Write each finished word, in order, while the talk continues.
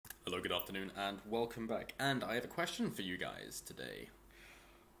good afternoon and welcome back. And I have a question for you guys today.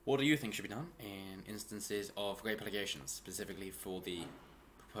 What do you think should be done in instances of rape allegations, specifically for the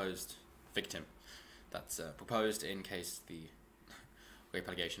proposed victim? That's proposed in case the rape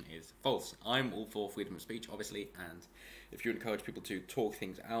allegation is false. I'm all for freedom of speech, obviously, and if you encourage people to talk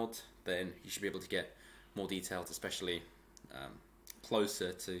things out, then you should be able to get more details, especially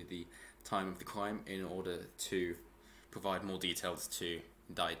closer to the time of the crime, in order to provide more details to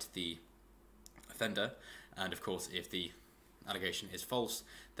indict the offender. And of course, if the allegation is false,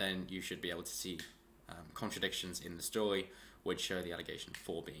 then you should be able to see contradictions in the story which show the allegation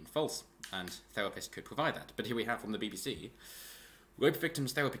for being false, and therapists could provide that. But here we have from the BBC, rape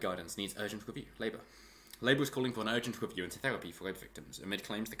victims therapy guidance needs urgent review. Labour is calling for an urgent review into therapy for rape victims, amid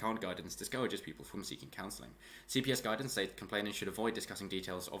claims the current guidance discourages people from seeking counselling. CPS guidance states complainants should avoid discussing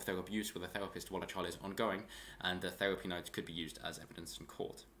details of their abuse with a therapist while a trial is ongoing, and the therapy notes could be used as evidence in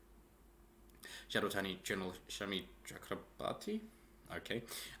court. Shadow Attorney General Shami Chakrabarti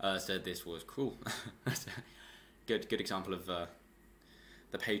said this was cruel. good example of the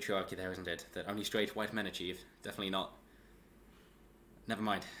patriarchy there, isn't it? That only straight white men achieve. Definitely not. Never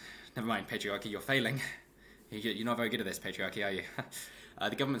mind, patriarchy, you're failing. You're not very good at this, patriarchy, are you?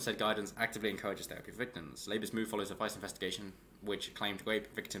 The government said guidance actively encourages therapy for victims. Labour's move follows a Vice investigation which claimed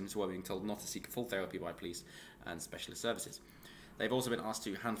rape victims were being told not to seek full therapy by police and specialist services. They've also been asked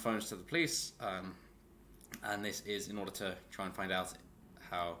to hand phones to the police, and this is in order to try and find out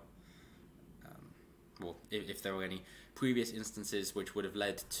how, if there were any previous instances which would have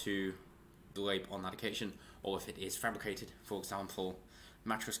led to the rape on that occasion, or if it is fabricated. For example,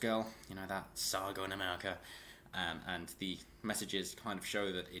 Mattress Girl, you know, that saga in America, and the messages kind of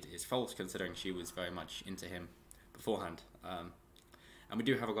show that it is false, considering she was very much into him beforehand. And we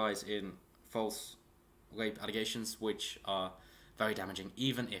do have a rise in false rape allegations, which are very damaging,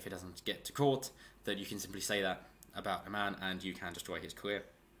 even if it doesn't get to court, that you can simply say that about a man and you can destroy his career.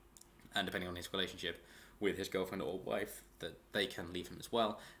 And depending on his relationship with his girlfriend or wife, that they can leave him as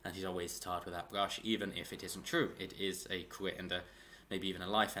well, and he's always tarred with that brush, even if it isn't true. It is a career ender, maybe even a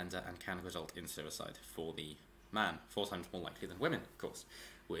life ender, and can result in suicide for the man, 4 times more likely than women, of course,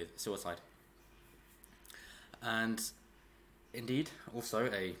 with suicide. And indeed, also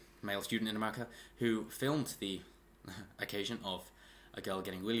a male student in America who filmed the occasion of a girl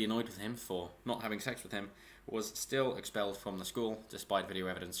getting really annoyed with him for not having sex with him was still expelled from the school, despite video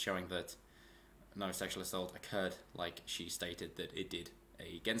evidence showing that no sexual assault occurred like she stated that it did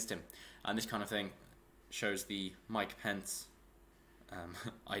against him. And this kind of thing shows the Mike Pence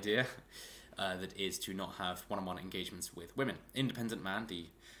idea that is to not have one-on-one engagements with women. Independent Man, the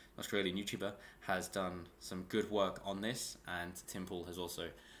Australian YouTuber, has done some good work on this, and Tim Pool has also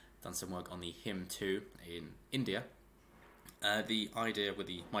done some work on the Him Too in India. The idea with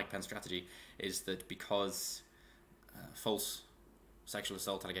the Mike Pence strategy is that because false sexual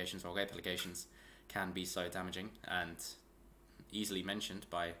assault allegations or rape allegations can be so damaging and easily mentioned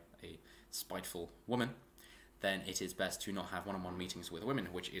by a spiteful woman, then it is best to not have one-on-one meetings with women,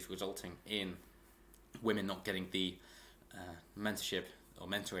 which is resulting in women not getting the mentorship or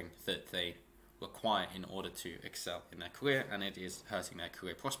mentoring that they require in order to excel in their career, and it is hurting their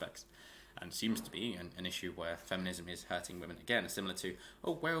career prospects. And seems to be an issue where feminism is hurting women again, similar to,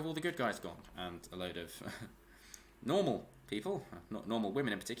 oh, where have all the good guys gone? And a load of normal people, not normal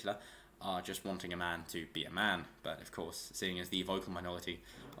women in particular, are just wanting a man to be a man. But of course, seeing as the vocal minority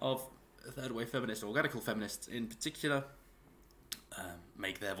of third wave feminists, or radical feminists in particular,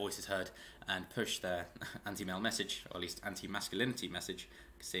 make their voices heard and push their anti-male message, or at least anti-masculinity message,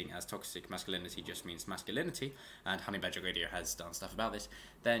 seeing as toxic masculinity just means masculinity, and Honey Badger Radio has done stuff about this,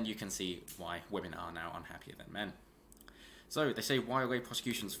 then you can see why women are now unhappier than men. So they say, why are rape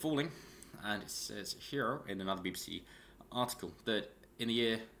prosecutions falling? And it says here in another BBC article that in the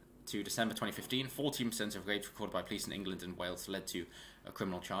year to December 2015, 14% of rapes recorded by police in England and Wales led to a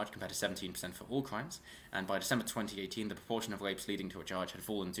criminal charge, compared to 17% for all crimes. And by December 2018, the proportion of rapes leading to a charge had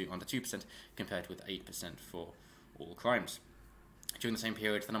fallen to under 2%, compared with 8% for all crimes. During the same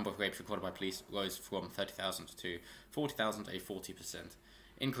period, the number of rapes recorded by police rose from 30,000 to 40,000, a 40%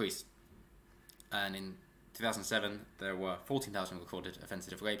 increase. And in 2007, there were 14,000 recorded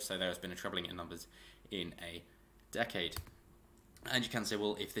offensive rapes, so there has been a trebling in numbers in a decade. And you can say,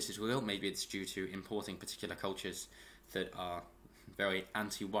 well, if this is real, maybe it's due to importing particular cultures that are very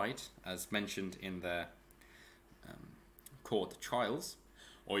anti-white, as mentioned in their court trials.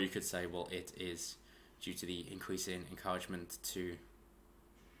 Or you could say, well, it is due to the increase in encouragement to,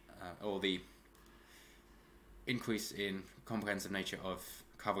 or the increase in comprehensive nature of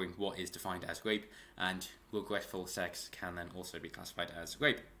covering what is defined as rape, and regretful sex can then also be classified as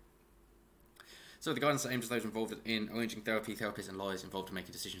rape. So the guidance aims at those involved in arranging therapy, therapists and lawyers involved in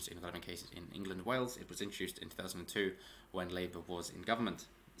making decisions in relevant cases in England and Wales. It was introduced in 2002 when Labour was in government.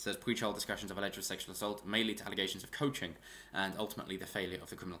 It says pre-trial discussions of alleged sexual assault may lead to allegations of coaching and ultimately the failure of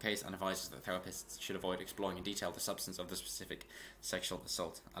the criminal case, and advises that therapists should avoid exploring in detail the substance of the specific sexual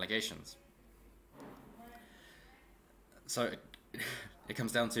assault allegations. So it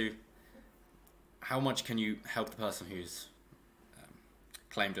comes down to how much can you help the person who's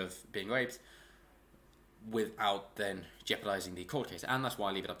claimed of being raped without then jeopardizing the court case, and that's why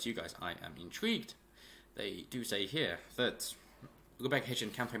I leave it up to you guys. I am intrigued. They do say here that Rebecca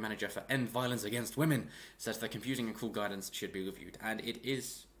Hitchen, campaign manager for End Violence Against Women, says that confusing and cruel guidance should be reviewed, and it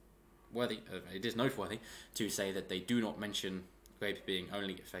is noteworthy to say that they do not mention rape being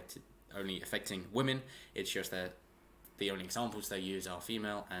only affecting women. It's just that the only examples they use are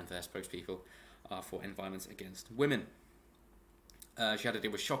female, and their spokespeople are for End Violence Against Women. She added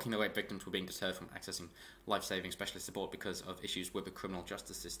it was shocking that rape victims were being deterred from accessing life-saving specialist support because of issues with the criminal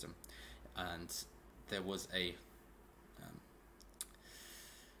justice system. And there was a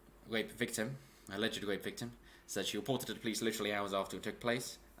alleged rape victim, said she reported to the police literally hours after it took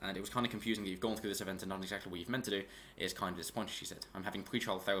place, and it was kind of confusing that you've gone through this event and done exactly what you've meant to do. It's kind of disappointing, she said. I'm having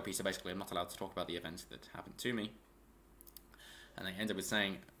pre-trial therapy, so basically I'm not allowed to talk about the event that happened to me. And they ended with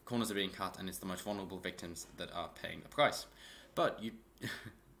saying, corners are being cut and it's the most vulnerable victims that are paying the price. But you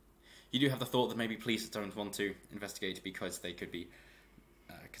you do have the thought that maybe police don't want to investigate because they could be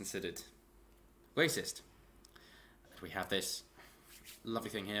considered racist. We have this lovely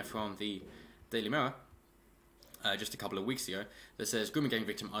thing here from the Daily Mirror just a couple of weeks ago that says, grooming gang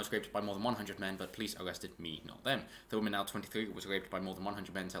victim, I was raped by more than 100 men, but police arrested me, not them. The woman, now 23, was raped by more than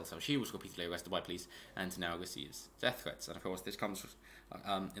 100 men, tells how she was repeatedly arrested by police and now receives death threats. And of course this comes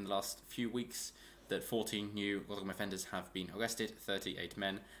in the last few weeks that 14 new Rotherham offenders have been arrested, 38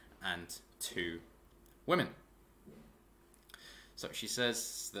 men and 2 women. So she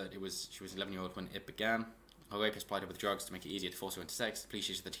says that she was an 11-year-old when it began. Her rapist supplied her with drugs to make it easier to force her into sex. The police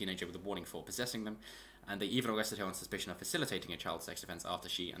issued the teenager with a warning for possessing them, and they even arrested her on suspicion of facilitating a child sex offence after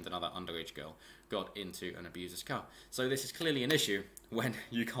she and another underage girl got into an abuser's car. So this is clearly an issue when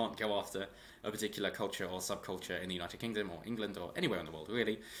you can't go after a particular culture or subculture in the United Kingdom or England or anywhere in the world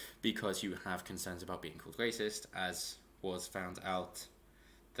really, because you have concerns about being called racist, as was found out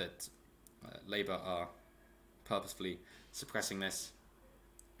that Labour are purposefully suppressing this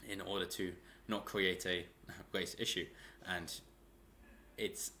in order to not create a race issue. And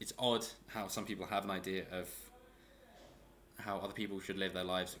it's odd how some people have an idea of how other people should live their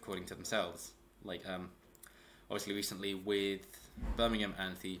lives according to themselves. Like obviously recently with Birmingham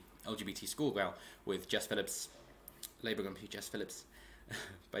and the LGBT school row with Jess Phillips, Labour MP Jess Phillips,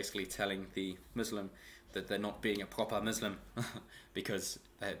 basically telling the Muslim that they're not being a proper Muslim because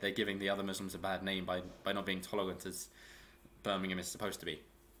they're giving the other Muslims a bad name by not being tolerant as Birmingham is supposed to be.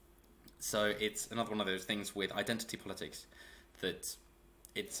 So it's another one of those things with identity politics, that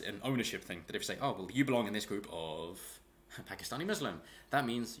it's an ownership thing, that if you say, oh, well, you belong in this group of Pakistani Muslim, that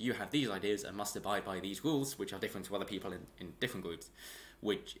means you have these ideas and must abide by these rules, which are different to other people in different groups,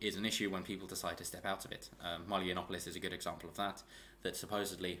 which is an issue when people decide to step out of it. Mali Yiannopoulos is a good example of that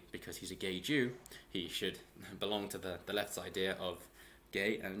supposedly, because he's a gay Jew, he should belong to the left's idea of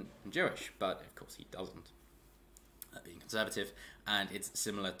gay and Jewish, but of course he doesn't, being conservative. And it's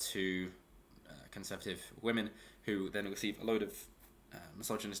similar to conservative women who then receive a load of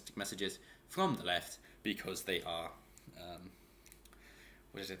misogynistic messages from the left because they are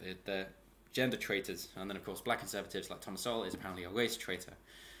they're gender traitors. And then of course black conservatives like Thomas Sowell is apparently a race traitor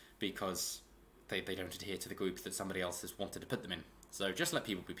because they don't adhere to the group that somebody else has wanted to put them in. So just let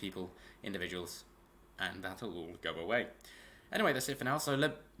people be people, individuals, and that'll all go away. Anyway, that's it for now, so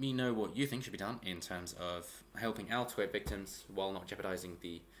let me know what you think should be done in terms of helping out rape victims while not jeopardising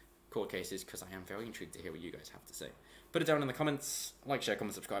the court cases, because I am very intrigued to hear what you guys have to say. Put it down in the comments, like, share,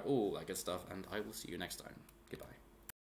 comment, subscribe, all that good stuff, and I will see you next time. Goodbye.